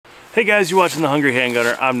Hey guys, you're watching The Hungry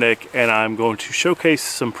Handgunner. I'm Nick, and I'm going to showcase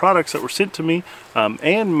some products that were sent to me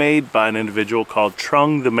and made by an individual called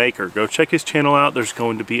Trung the Maker. Go check his channel out. There's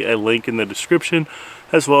going to be a link in the description,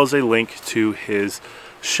 as well as a link to his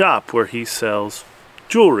shop where he sells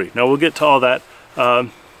jewelry. Now we'll get to all that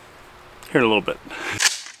here in a little bit.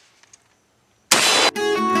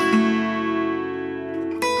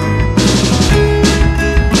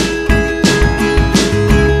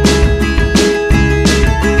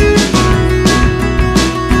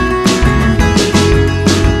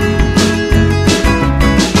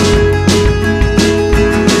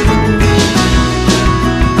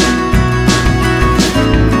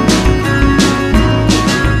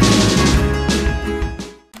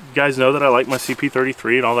 You guys know that I like my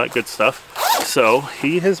CP33 and all that good stuff, so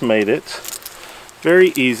he has made it very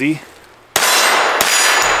easy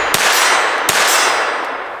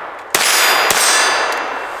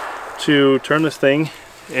to turn this thing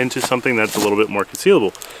into something that's a little bit more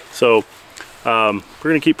concealable. So we're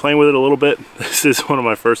going to keep playing with it a little bit. This is one of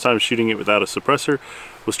my first times shooting it without a suppressor.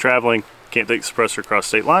 Was traveling, can't take the suppressor across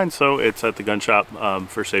state lines, so it's at the gun shop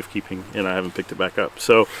for safekeeping, and I haven't picked it back up.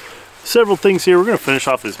 So several things here. We're going to finish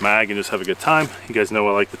off this mag and just have a good time. You guys know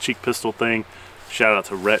I like the cheek pistol thing. Shout out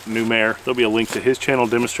to Rhett Newmare. There'll be a link to his channel,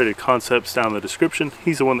 Demonstrated Concepts, down in the description.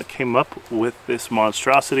 He's the one that came up with this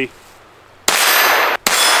monstrosity.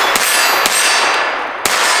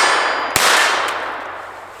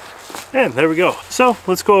 And there we go. So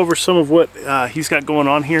let's go over some of what he's got going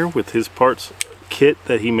on here with his parts kit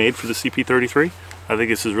that he made for the CP33. I think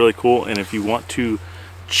this is really cool, and if you want to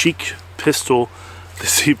cheek pistol the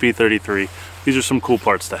CP33, these are some cool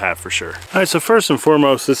parts to have for sure. All right, so first and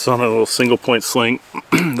foremost, this is on a little single point sling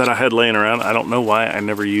that I had laying around. I don't know why I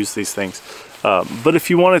never use these things, but if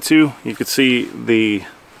you wanted to, you could see the,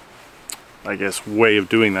 I guess, way of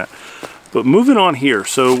doing that. But moving on here,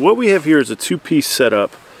 so what we have here is a two-piece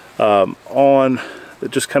setup that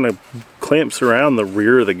just kind of clamps around the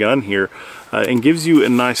rear of the gun here and gives you a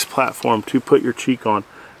nice platform to put your cheek on.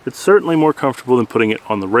 It's certainly more comfortable than putting it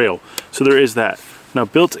on the rail, so there is that. Now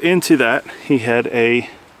built into that, he had a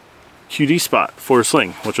QD spot for a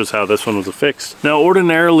sling, which is how this one was affixed. Now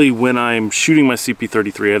ordinarily when I'm shooting my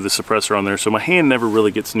CP33, I have the suppressor on there, so my hand never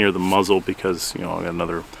really gets near the muzzle because, you know, I got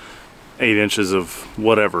another 8 inches of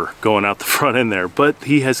whatever going out the front end there, but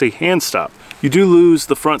he has a hand stop. You do lose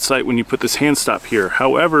the front sight when you put this hand stop here.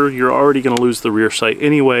 However, you're already going to lose the rear sight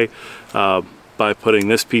anyway by putting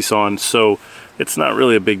this piece on, so it's not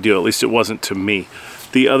really a big deal, at least it wasn't to me.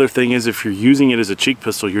 The other thing is, if you're using it as a cheek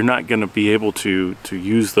pistol, you're not going to be able to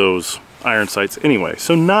use those iron sights anyway,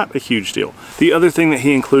 so not a huge deal. The other thing that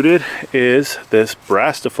he included is this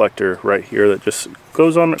brass deflector right here that just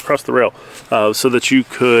goes on across the rail so that you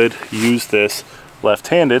could use this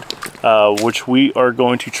left-handed, which we are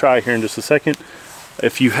going to try here in just a second.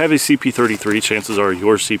 If you have a CP33, chances are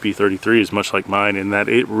your CP33 is much like mine in that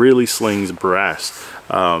it really slings brass.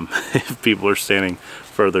 If people are standing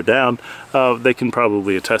further down, they can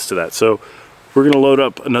probably attest to that. So we're going to load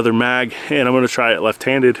up another mag, and I'm going to try it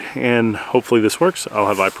left-handed, and hopefully this works. I'll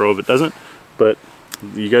have iPro if it doesn't, but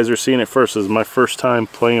you guys are seeing it first. This is my first time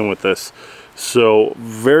playing with this. So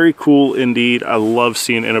very cool indeed. I love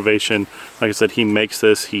seeing innovation. Like I said, he makes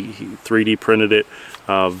this, he 3D printed it,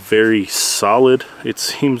 very solid. It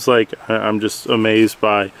seems like I'm just amazed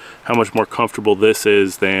by how much more comfortable this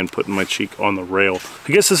is than putting my cheek on the rail.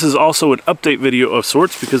 I guess this is also an update video of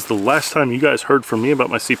sorts, because the last time you guys heard from me about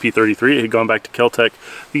my CP33, it had gone back to Keltec.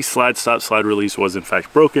 The slide stop, slide release was in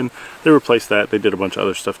fact broken. They replaced that. They did a bunch of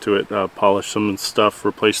other stuff to it, polished some stuff,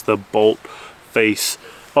 replaced the bolt face,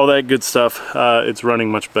 all that good stuff. It's running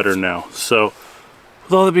much better now. So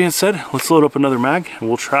with all that being said, let's load up another mag and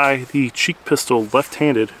we'll try the cheek pistol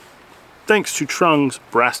left-handed thanks to Trung's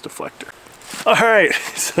brass deflector. Alright,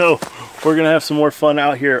 so we're gonna have some more fun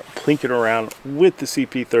out here plinking around with the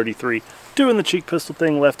CP33, doing the cheek pistol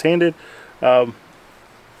thing left-handed. Got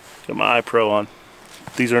my eye pro on.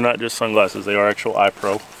 These are not just sunglasses, they are actual eye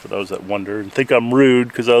pro, for those that wonder and think I'm rude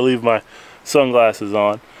because I leave my sunglasses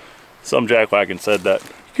on. Some jackwagon said that.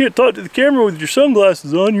 You can't talk to the camera with your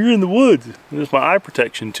sunglasses on, you're in the woods. And there's my eye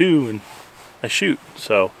protection too, and I shoot.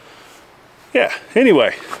 So yeah,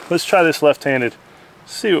 anyway, let's try this left-handed,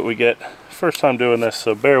 see what we get. First time doing this,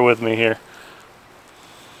 so bear with me here.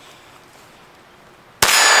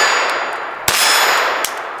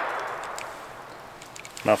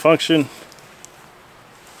 Malfunction.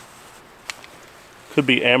 Could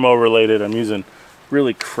be ammo related. I'm using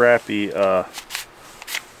really crappy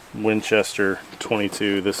Winchester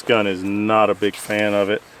 22. This gun is not a big fan of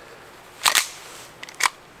it.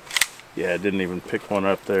 Yeah, I didn't even pick one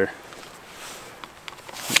up there.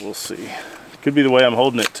 we'll see. Could be the way I'm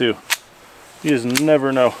holding it too. You just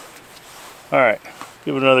never know. All right,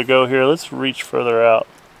 give it another go here. Let's reach further out.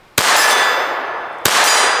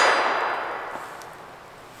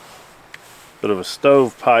 Bit of a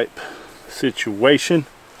stovepipe situation.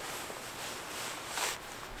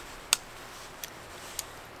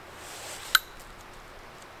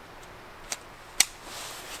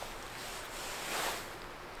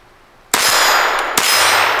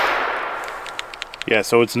 Yeah,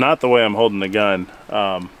 so it's not the way I'm holding the gun.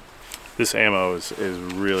 This ammo is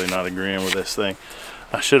really not agreeing with this thing.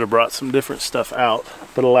 I should have brought some different stuff out,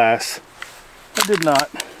 but alas, I did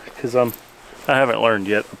not, because I haven't learned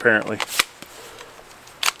yet, apparently.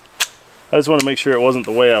 I just want to make sure it wasn't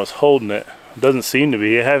the way I was holding it. It doesn't seem to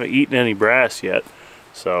be. I haven't eaten any brass yet,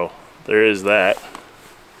 so there is that.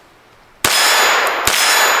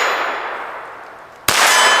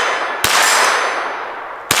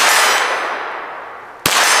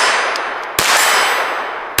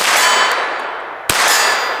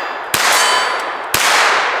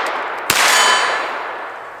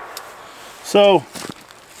 So,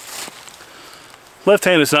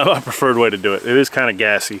 left-handed is not my preferred way to do it. It is kind of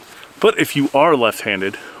gassy. But if you are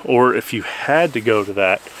left-handed, or if you had to go to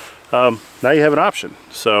that, now you have an option.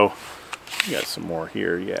 So, you got some more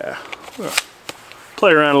here, yeah.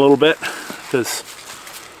 Play around a little bit, because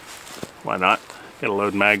why not? Gotta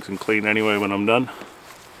load mags and clean anyway when I'm done.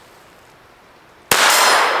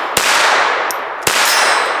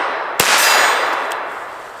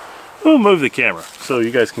 We'll move the camera so you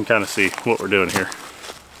guys can kind of see what we're doing here.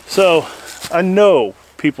 So, I know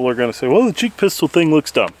people are going to say, well, the cheek pistol thing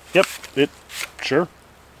looks dumb. Yep, sure,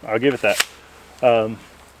 I'll give it that.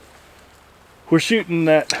 We're shooting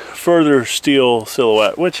that further steel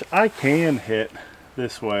silhouette, which I can hit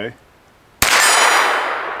this way.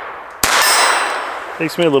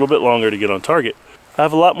 Takes me a little bit longer to get on target. I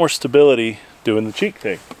have a lot more stability doing the cheek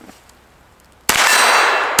thing.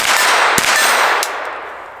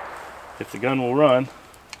 If the gun will run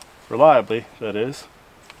reliably, that is.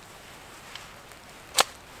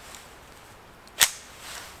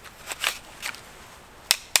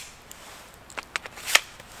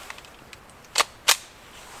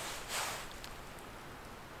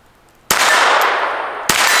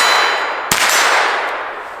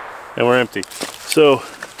 And we're empty. So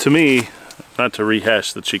to me, not to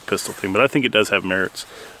rehash the cheek pistol thing, but I think it does have merits.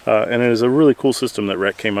 And it is a really cool system that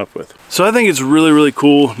Rhett came up with. So I think it's really, really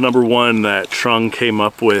cool, number one, that Trung came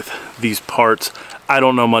up with these parts. I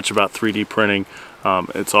don't know much about 3D printing.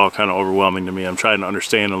 It's all kind of overwhelming to me. I'm trying to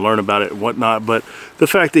understand and learn about it and whatnot, but the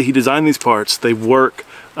fact that he designed these parts, they work.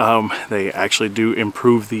 They actually do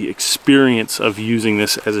improve the experience of using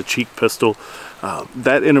this as a cheek pistol.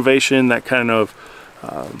 That innovation, that kind of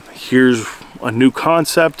here's a new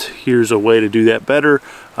concept, here's a way to do that better.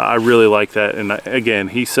 I really like that, and again,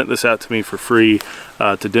 he sent this out to me for free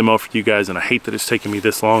to demo for you guys, and I hate that it's taken me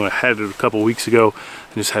this long. I had it a couple weeks ago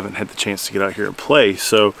and just haven't had the chance to get out here and play.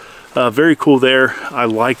 So very cool there. I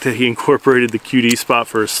like that he incorporated the QD spot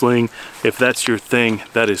for a sling. If that's your thing,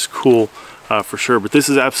 that is cool for sure, but this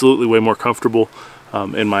is absolutely way more comfortable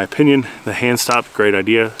in my opinion. The hand stop, great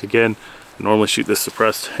idea. Again, I normally shoot this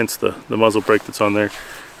suppressed, hence the muzzle brake that's on there.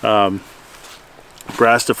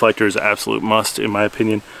 Brass deflector is an absolute must in my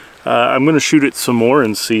opinion. I'm going to shoot it some more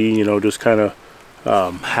and see, you know, just kind of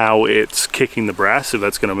how it's kicking the brass, if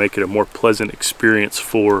that's going to make it a more pleasant experience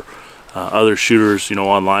for other shooters, you know,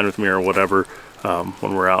 online with me or whatever,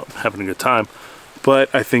 when we're out having a good time.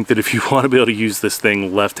 But I think that if you want to be able to use this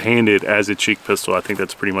thing left-handed as a cheek pistol, I think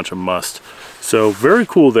that's pretty much a must. So very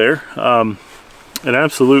cool there. An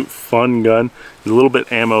absolute fun gun. It's a little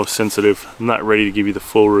bit ammo sensitive. I'm not ready to give you the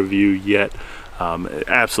full review yet.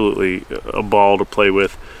 Absolutely a ball to play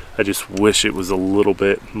with. I just wish it was a little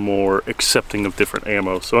bit more accepting of different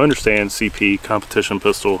ammo. So I understand CP, competition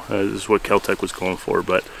pistol, is what Keltec was going for,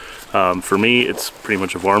 but for me it's pretty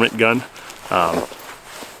much a varmint gun.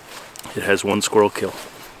 It has one squirrel kill.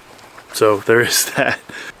 So there is that.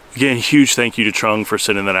 Again, huge thank you to Trung for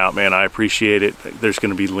sending that out, man. I appreciate it. There's going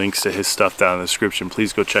to be links to his stuff down in the description.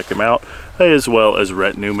 Please go check him out, as well as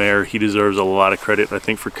Rhett Newmayer. He deserves a lot of credit, I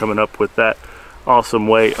think, for coming up with that awesome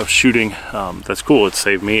way of shooting. That's cool. It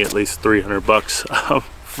saved me at least 300 bucks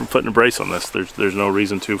from putting a brace on this. There's no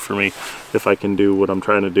reason to for me if I can do what I'm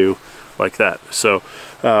trying to do like that. So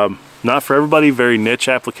not for everybody, very niche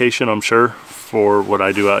application, I'm sure. For what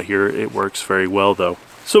I do out here, it works very well though.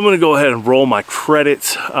 So I'm going to go ahead and roll my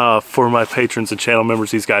credits for my patrons and channel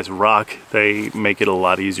members. These guys rock. They make it a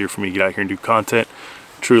lot easier for me to get out here and do content.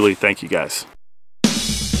 Truly, thank you guys.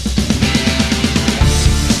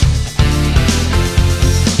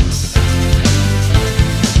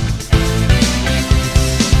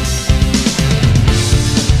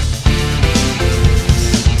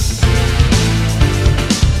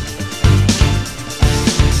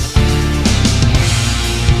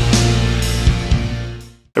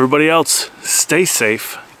 Everybody else, stay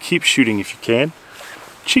safe. Keep shooting if you can.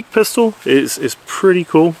 Cheek pistol is pretty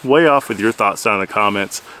cool. Way off with your thoughts down in the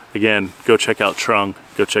comments. Again, go check out Trung.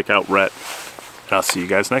 Go check out Rhett. And I'll see you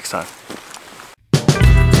guys next time.